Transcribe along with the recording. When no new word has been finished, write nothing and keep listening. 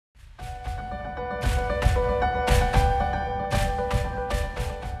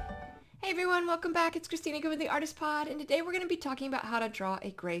welcome back. It's Christina with the Artist Pod, and today we're going to be talking about how to draw a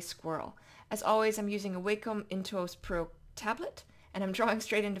gray squirrel. As always, I'm using a Wacom Intuos Pro tablet, and I'm drawing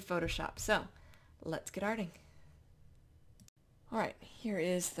straight into Photoshop. So, let's get arting. Alright, here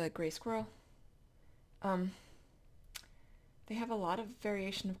is the gray squirrel. They have a lot of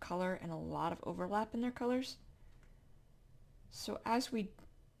variation of color and a lot of overlap in their colors. So as we,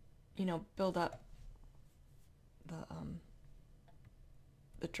 build up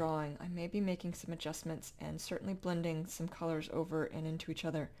the drawing, I may be making some adjustments and certainly blending some colors over and into each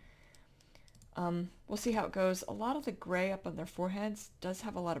other. We'll see how it goes. A lot of the gray up on their foreheads does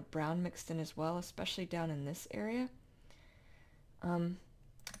have a lot of brown mixed in as well, especially down in this area.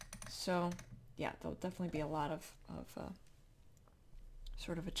 So yeah, there'll definitely be a lot of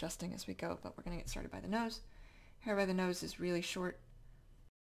sort of adjusting as we go, but we're going to get started by the nose. Hair by the nose is really short.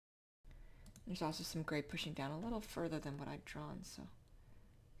 There's also some gray pushing down a little further than what I'd drawn, so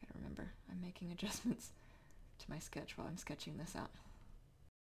gotta remember I'm making adjustments to my sketch while I'm sketching this out.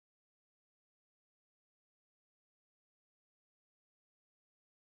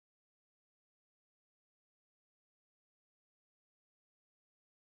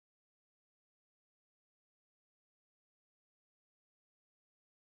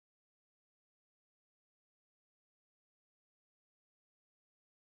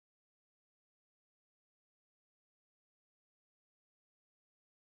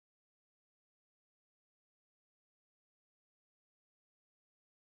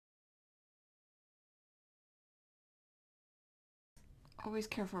 Always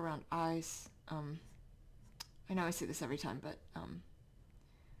careful around eyes. I know I say this every time, but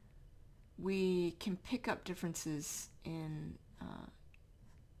we can pick up differences in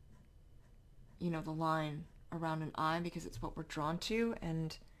the line around an eye because it's what we're drawn to,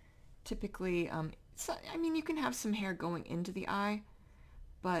 and typically you can have some hair going into the eye,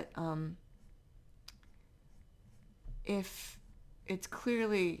 but if it's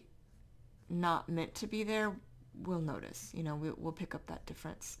clearly not meant to be there, we'll notice, we'll pick up that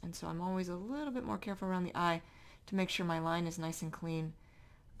difference. And so I'm always a little bit more careful around the eye to make sure my line is nice and clean.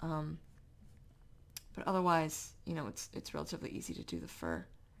 But otherwise, it's relatively easy to do the fur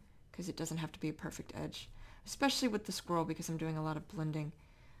because it doesn't have to be a perfect edge, especially with the squirrel because I'm doing a lot of blending.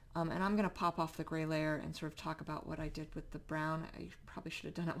 And I'm going to pop off the gray layer and sort of talk about what I did with the brown. I probably should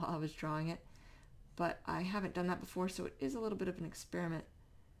have done it while I was drawing it, but I haven't done that before, so it is a little bit of an experiment.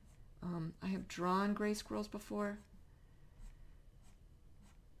 I have drawn gray squirrels before,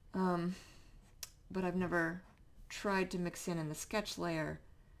 but I've never tried to mix in the sketch layer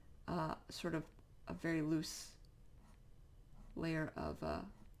sort of a very loose layer of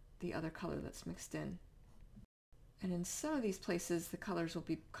the other color that's mixed in. And in some of these places the colors will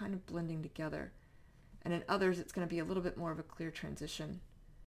be kind of blending together, and in others it's going to be a little bit more of a clear transition.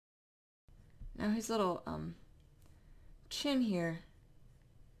 Now his little chin here,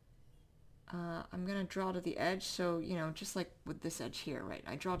 I'm going to draw to the edge, so just like with this edge here, right?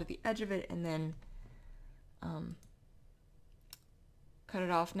 I draw to the edge of it and then cut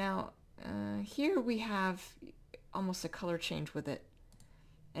it off. Now here we have almost a color change with it,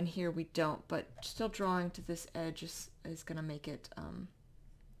 and here we don't, but still drawing to this edge is going to make it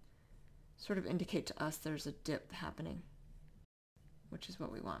sort of indicate to us there's a dip happening, which is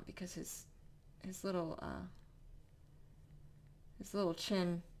what we want, because his little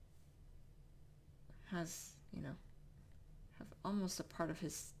chin has, have almost a part of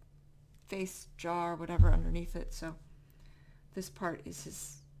his face, jaw, or whatever underneath it. So this part is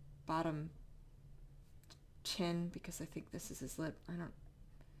his bottom chin, because I think this is his lip. I'm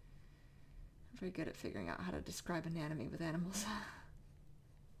very good at figuring out how to describe anatomy with animals.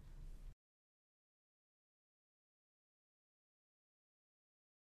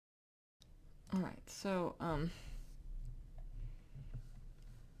 Alright, so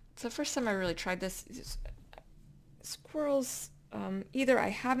the first time I really tried this, squirrels, either I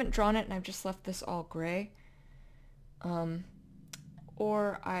haven't drawn it and I've just left this all gray,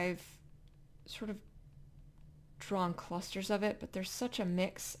 or I've sort of drawn clusters of it, but there's such a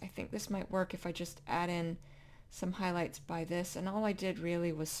mix. I think this might work if I just add in some highlights by this, and all I did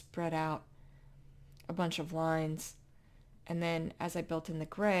really was spread out a bunch of lines, and then as I built in the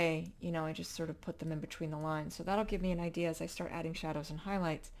gray, I just sort of put them in between the lines. So that'll give me an idea as I start adding shadows and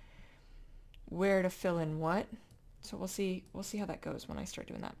highlights where to fill in what. So we'll see how that goes when I start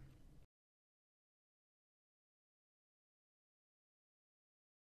doing that.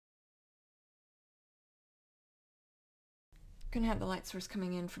 Gonna have the light source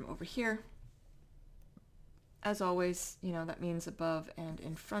coming in from over here. As always, that means above and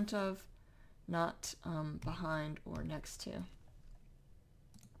in front of, not behind or next to.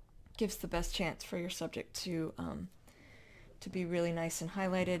 gives the best chance for your subject to be really nice and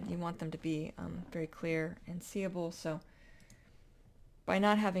highlighted. You want them to be very clear and seeable, so by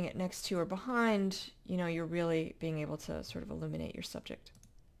not having it next to or behind, you're really being able to sort of illuminate your subject.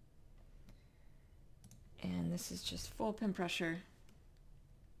 And this is just full pin pressure.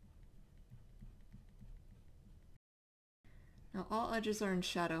 Now all edges are in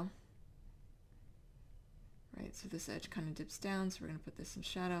shadow, right? So this edge kind of dips down, so we're going to put this in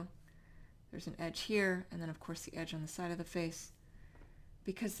shadow. There's an edge here, and then of course the edge on the side of the face,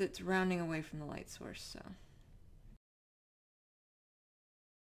 because it's rounding away from the light source. So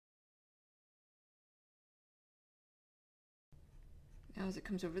now as it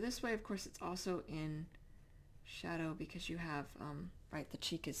comes over this way, of course it's also in shadow because you have, right, the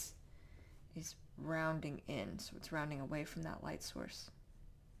cheek is rounding in, so it's rounding away from that light source.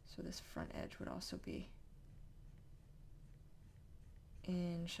 So this front edge would also be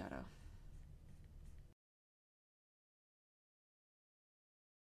in shadow.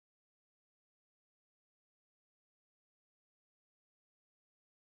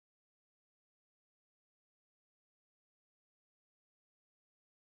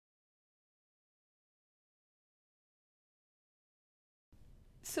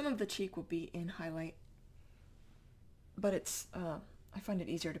 Some of the cheek will be in highlight, but it's I find it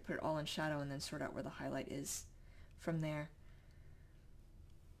easier to put it all in shadow and then sort out where the highlight is from there.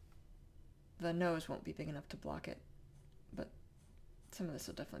 The nose won't be big enough to block it, but some of this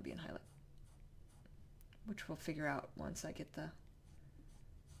will definitely be in highlight, which we'll figure out once I get the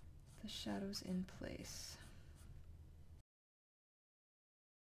shadows in place.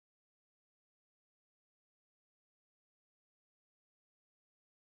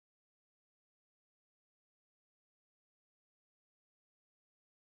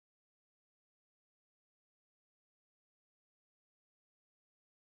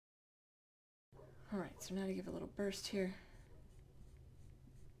 Alright, so now to give a little burst here.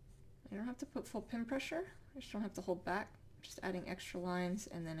 I don't have to put full pin pressure, I just don't have to hold back, just adding extra lines,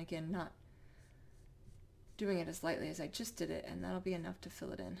 and then again not doing it as lightly as I just did it, and that'll be enough to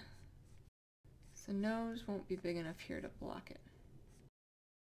fill it in. So the nose won't be big enough here to block it.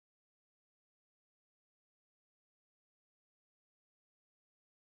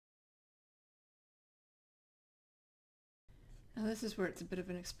 Now this is where it's a bit of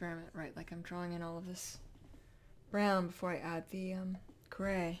an experiment, right? Like I'm drawing in all of this brown before I add the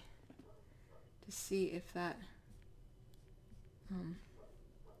gray to see if that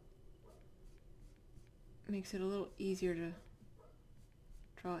makes it a little easier to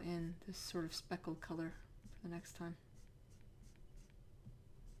draw in this sort of speckled color for the next time.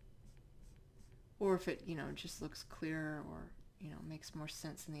 Or if it, just looks clearer or, makes more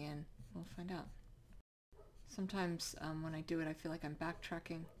sense in the end. We'll find out. Sometimes when I do it, I feel like I'm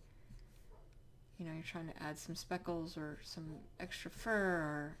backtracking. You're trying to add some speckles or some extra fur,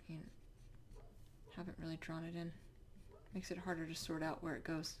 or haven't really drawn it in. Makes it harder to sort out where it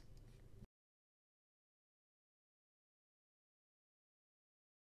goes.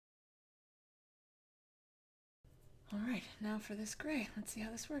 Alright, now for this gray. Let's see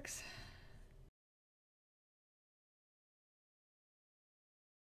how this works.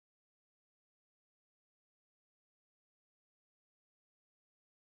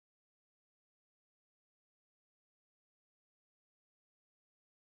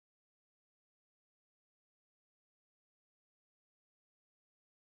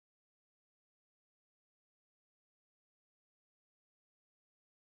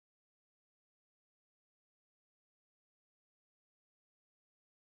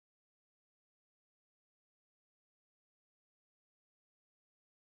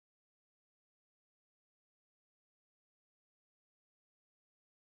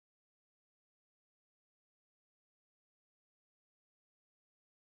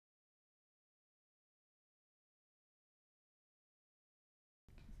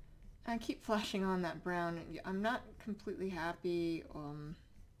 I keep flashing on that brown. I'm not completely happy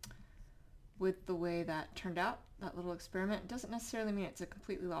with the way that turned out, that little experiment. It doesn't necessarily mean it's a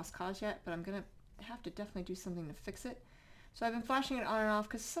completely lost cause yet, but I'm going to have to definitely do something to fix it. So I've been flashing it on and off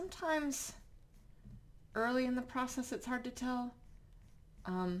because sometimes early in the process it's hard to tell.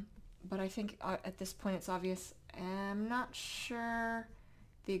 But I think at this point it's obvious. I'm not sure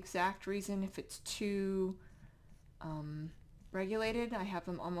the exact reason, if it's too regulated. I have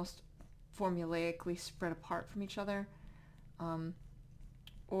them almost formulaically spread apart from each other,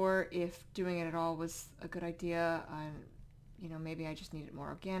 or if doing it at all was a good idea. Maybe I just need it more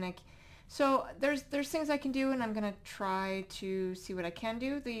organic. So there's things I can do, and I'm gonna try to see what I can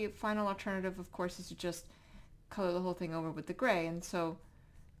do. The final alternative, of course, is to just color the whole thing over with the gray, and so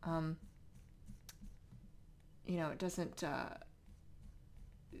You know, it doesn't,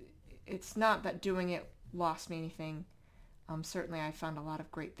 it's not that doing it lost me anything. Certainly I found a lot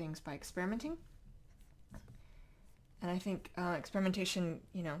of great things by experimenting. And I think experimentation,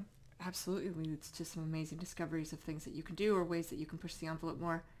 you know, absolutely leads to some amazing discoveries of things that you can do or ways that you can push the envelope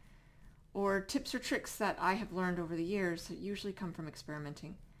more. Or tips or tricks that I have learned over the years that usually come from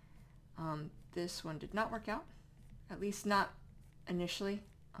experimenting. This one did not work out, at least not initially.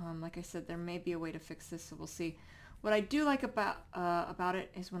 Like I said, there may be a way to fix this, so we'll see. What I do like about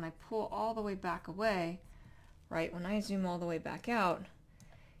it is when I pull all the way back away, right, when I zoom all the way back out,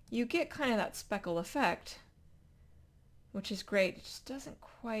 you get kind of that speckle effect, which is great. It just doesn't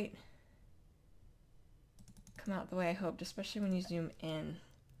quite come out the way I hoped, especially when you zoom in.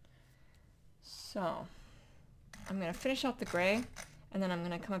 So I'm going to finish out the gray, and then I'm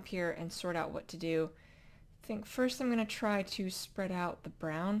going to come up here and sort out what to do. I think first I'm going to try to spread out the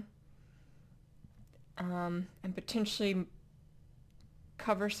brown and potentially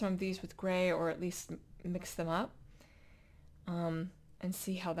cover some of these with gray, or at least mix them up and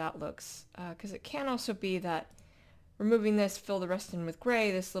see how that looks. Because it can also be that removing this, fill the rest in with gray,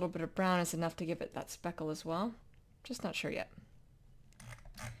 this little bit of brown is enough to give it that speckle as well. Just not sure yet.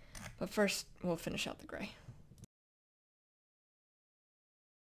 But first we'll finish out the gray.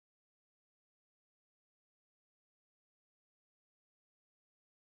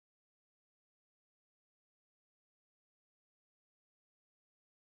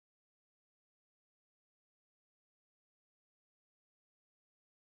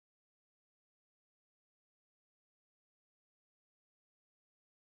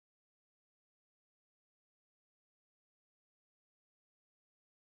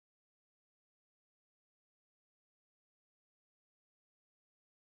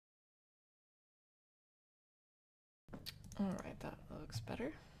 Alright, that looks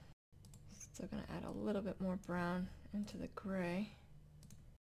better. Still gonna add a little bit more brown into the gray.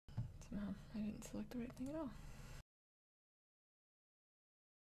 Somehow I didn't select the right thing at all.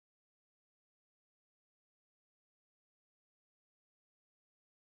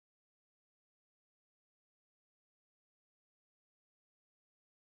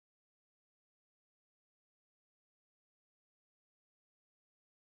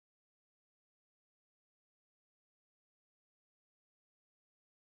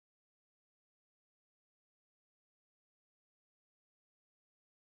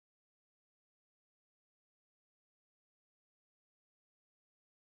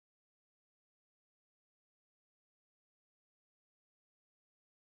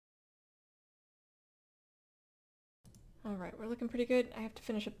 Alright, we're looking pretty good. I have to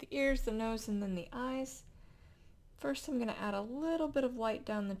finish up the ears, the nose, and then the eyes. First I'm going to add a little bit of light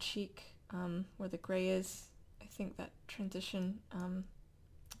down the cheek where the gray is. I think that transition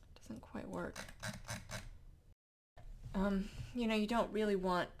doesn't quite work. You know, you don't really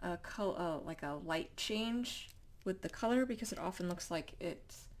want a color, like a light change with the color, because it often looks like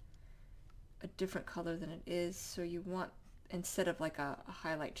it's a different color than it is. So you want, instead of like a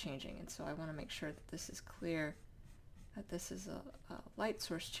highlight changing, and so I want to make sure that this is clear, that this is a light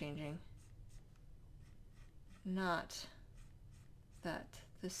source changing, not that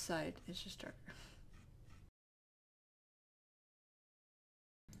this side is just darker.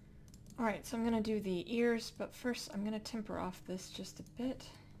 Alright, so I'm going to do the ears, but first I'm going to temper off this just a bit.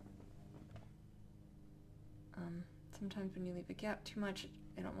 Sometimes when you leave a gap too much,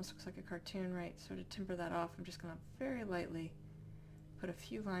 it almost looks like a cartoon, right? So to temper that off, I'm just going to very lightly put a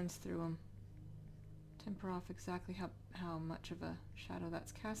few lines through them. Temper off exactly how much of a shadow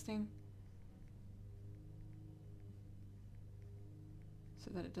that's casting,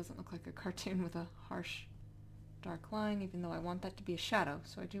 so that it doesn't look like a cartoon with a harsh dark line, even though I want that to be a shadow,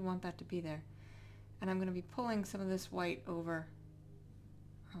 so I do want that to be there. And I'm going to be pulling some of this white over.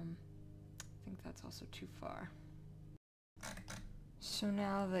 I think that's also too far. So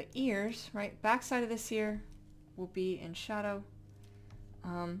now the ears, right, back side of this ear will be in shadow,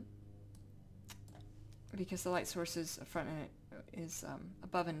 because the light source is front and it is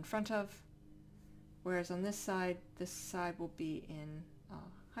above and in front of, whereas on this side will be in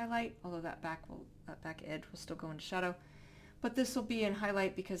highlight, although that back edge will still go into shadow. But this will be in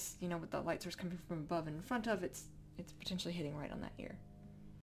highlight because, you know, with the light source coming from above and in front of, it's potentially hitting right on that ear.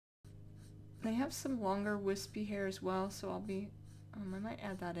 I have some longer wispy hair as well, so I'll be, I might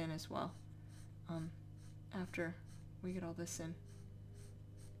add that in as well after we get all this in.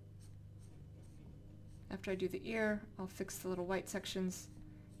 After I do the ear, I'll fix the little white sections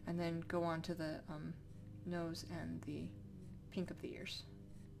and then go on to the nose and the pink of the ears.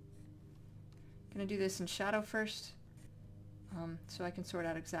 I'm going to do this in shadow first. so I can sort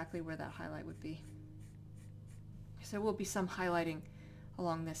out exactly where that highlight would be. So there will be some highlighting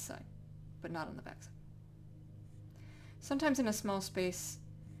along this side, but not on the back side. Sometimes in a small space,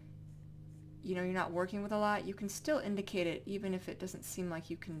 you know, you're not working with a lot, you can still indicate it even if it doesn't seem like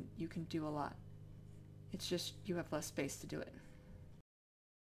you can do a lot. It's just you have less space to do it.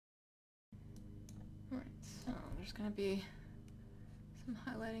 Alright, so there's going to be some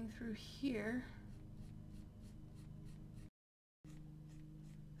highlighting through here.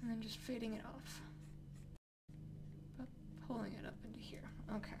 And then just fading it off. But pulling it up into here.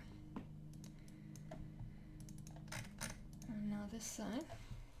 Okay. And now this side.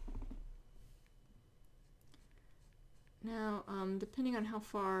 Now, depending on how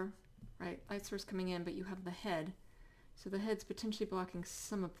far, right, light source coming in, but you have the head. So the head's potentially blocking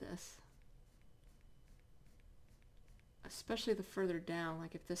some of this. Especially the further down,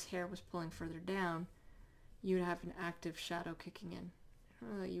 like if this hair was pulling further down, you'd have an active shadow kicking in. I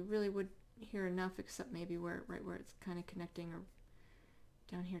don't know that you really would hear enough, except maybe where, right where it's kind of connecting, or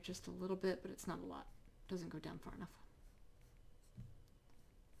down here just a little bit, but it's not a lot. It doesn't go down far enough.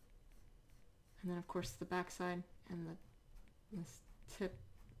 And then of course the backside and this tip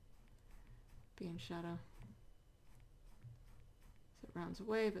being shadow. So it rounds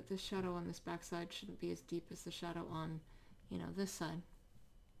away, but this shadow on this backside shouldn't be as deep as the shadow on, you know, this side.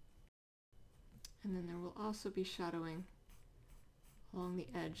 And then there will also be shadowing along the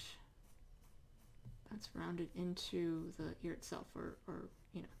edge that's rounded into the ear itself, or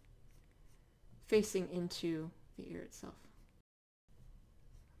you know, facing into the ear itself.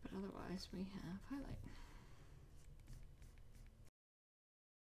 But otherwise we have highlight.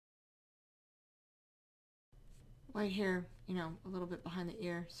 White hair, you know, a little bit behind the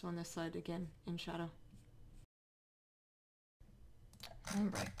ear, so on this side again in shadow.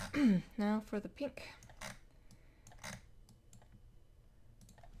 Alright, now for the pink.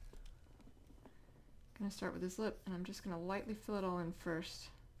 I'm gonna start with his lip, and I'm just gonna lightly fill it all in first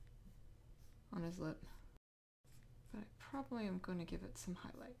on his lip. But I probably am going to give it some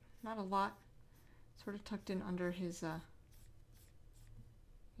highlight. Not a lot, sort of tucked in under his, you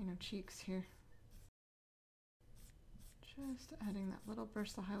know, cheeks here. Just adding that little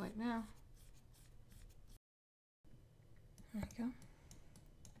burst of highlight now. There we go.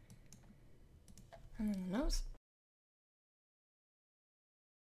 And then the nose.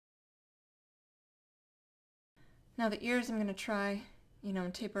 Now the ears I'm going to try, you know,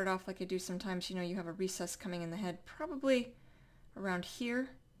 and taper it off like I do sometimes. You know, you have a recess coming in the head, probably around here.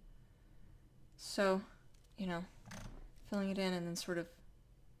 So, you know, filling it in and then sort of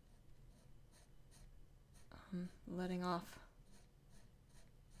letting off.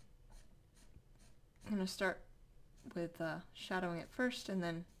 I'm going to start with shadowing it first and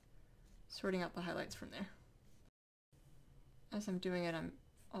then sorting out the highlights from there. As I'm doing it, I'm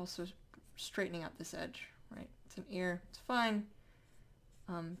also straightening out this edge, right? It's an ear. It's fine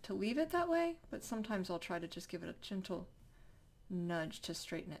to leave it that way, but sometimes I'll try to just give it a gentle nudge to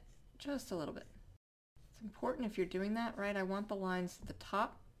straighten it just a little bit. It's important if you're doing that, right? I want the lines at the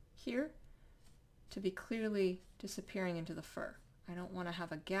top here to be clearly disappearing into the fur. I don't want to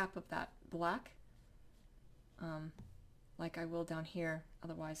have a gap of that black like I will down here,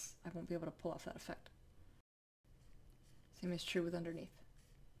 otherwise I won't be able to pull off that effect. Same is true with underneath.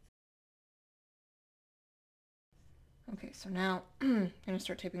 Okay, so now I'm going to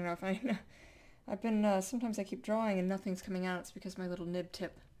start taping it off. I've been, sometimes I keep drawing and nothing's coming out. It's because my little nib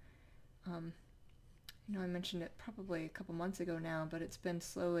tip, you know, I mentioned it probably a couple months ago now, but it's been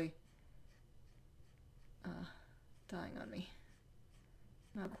slowly dying on me.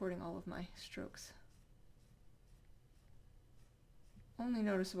 Not recording all of my strokes. Only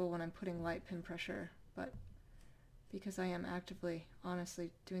noticeable when I'm putting light pin pressure, but because I am actively,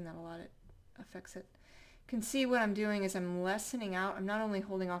 honestly, doing that a lot, it affects it. You can see what I'm doing is I'm lessening out. I'm not only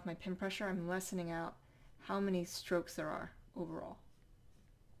holding off my pin pressure, I'm lessening out how many strokes there are overall.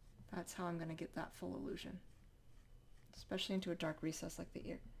 That's how I'm going to get that full illusion, especially into a dark recess like the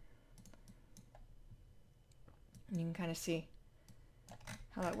ear. And you can kind of see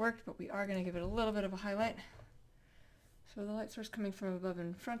how that worked, but we are going to give it a little bit of a highlight. So the light source coming from above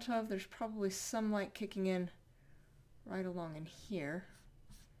in front of, there's probably some light kicking in right along in here.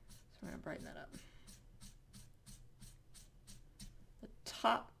 So we're going to brighten that up. The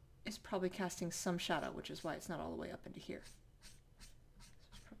top is probably casting some shadow, which is why it's not all the way up into here. So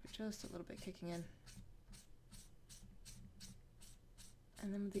it's probably just a little bit kicking in.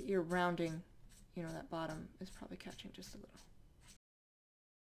 And then with the ear rounding, you know, that bottom is probably catching just a little.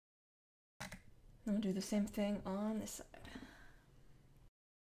 And we'll do the same thing on this side.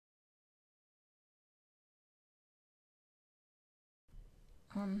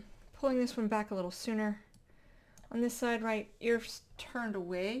 pulling this one back a little sooner. On this side, right ear's turned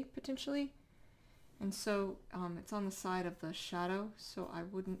away potentially, and so it's on the side of the shadow, so I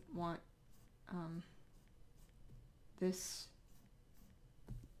wouldn't want this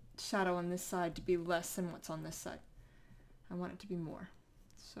shadow on this side to be less than what's on this side. I want it to be more.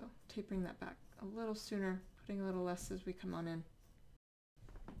 So tapering that back a little sooner, putting a little less as we come on in.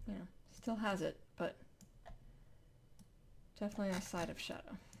 You know, still has it, but definitely a side of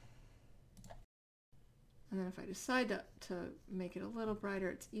shadow. And then if I decide to make it a little brighter,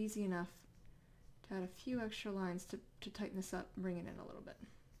 it's easy enough to add a few extra lines to tighten this up and bring it in a little bit.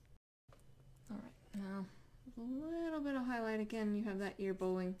 All right, now a little bit of highlight again. You have that ear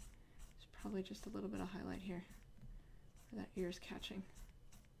bowling. There's probably just a little bit of highlight here where that ear is catching.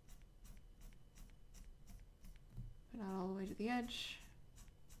 But not all the way to the edge.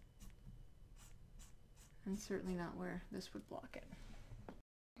 And certainly not where this would block it.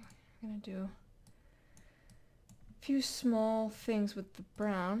 I'm going to do a few small things with the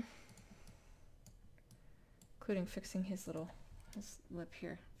brown, including fixing his lip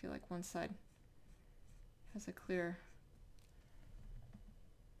here. I feel like one side has a clearer,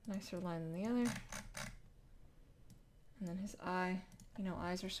 nicer line than the other. And then his eye, you know,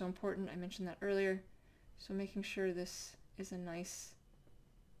 eyes are so important. I mentioned that earlier. So making sure this is a nice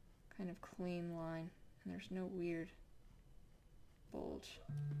kind of clean line and there's no weird bulge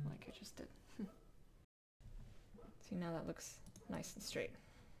like I just did. See, now that looks nice and straight,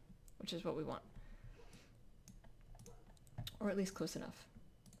 which is what we want. Or at least close enough.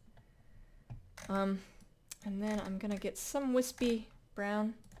 And then I'm gonna get some wispy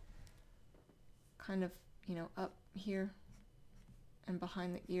brown kind of, you know, up here and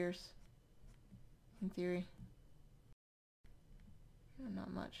behind the ears, in theory.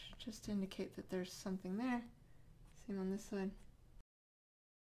 Not much, just to indicate that there's something there. Same on this side.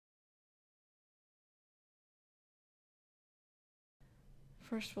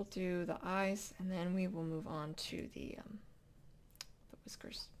 First we'll do the eyes, and then we will move on to the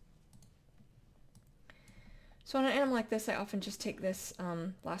whiskers. So on an animal like this, I often just take this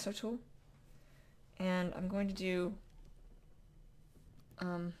lasso tool, and I'm going to do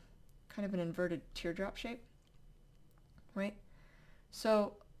kind of an inverted teardrop shape, right?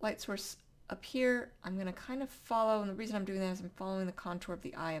 So light source up here, I'm going to kind of follow, and the reason I'm doing that is I'm following the contour of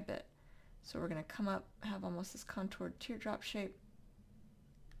the eye a bit. So we're going to come up, have almost this contoured teardrop shape,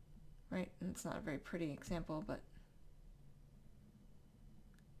 right? And it's not a very pretty example, but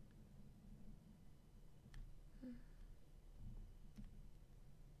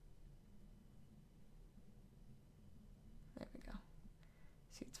there we go.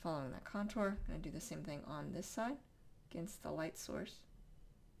 See, it's following that contour. I'm going to do the same thing on this side against the light source.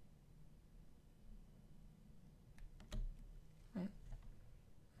 Right.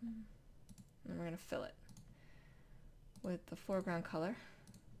 And we're going to fill it with the foreground color.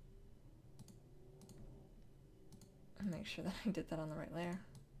 And make sure that I did that on the right layer.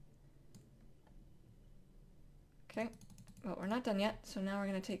 Okay, but we're not done yet, so now we're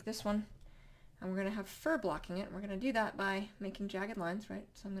going to take this one and we're going to have fur blocking it. We're going to do that by making jagged lines, right?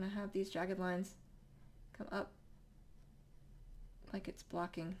 So I'm going to have these jagged lines come up like it's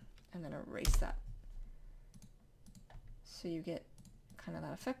blocking and then erase that. So you get kind of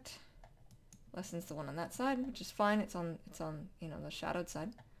that effect. Lessens the one on that side, which is fine. It's on you know, the shadowed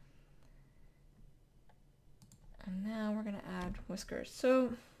side. And now we're going to add whiskers.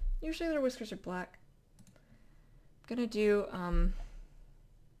 So usually their whiskers are black. I'm going to do I'm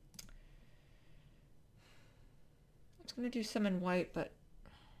just going to do some in white, but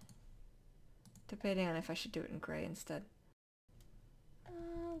debating on if I should do it in gray instead.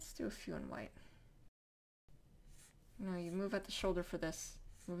 Let's do a few in white. You know, you move at the shoulder for this,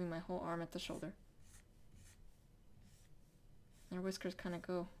 moving my whole arm at the shoulder. Their whiskers kind of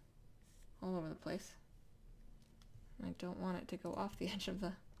go all over the place. I don't want it to go off the edge of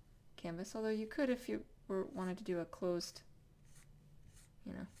the canvas, although you could if you wanted to do a closed,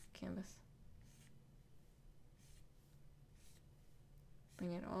 you know, canvas.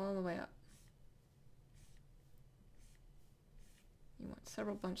 Bring it all the way up. You want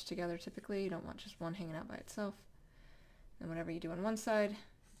several bunched together typically. You don't want just one hanging out by itself. And whatever you do on one side,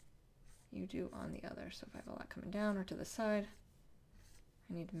 you do on the other. So if I have a lot coming down or to the side,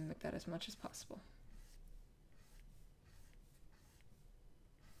 I need to mimic that as much as possible.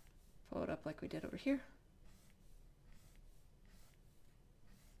 Follow it up like we did over here.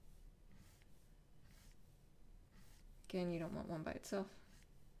 Again, you don't want one by itself.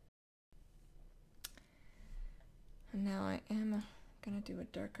 And now I am going to do a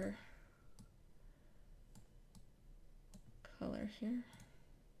darker color here.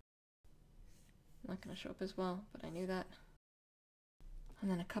 not going to show up as well, but I knew that. And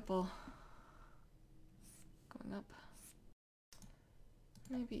then a couple going up.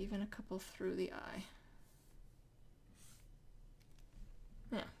 Maybe even a couple through the eye.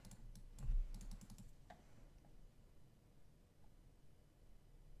 Yeah.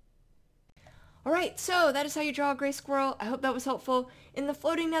 Alright, so that is how you draw a gray squirrel. I hope that was helpful. In the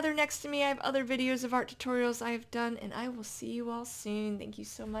floating nether next to me, I have other videos of art tutorials I have done, and I will see you all soon. Thank you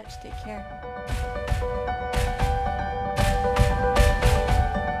so much. Take care.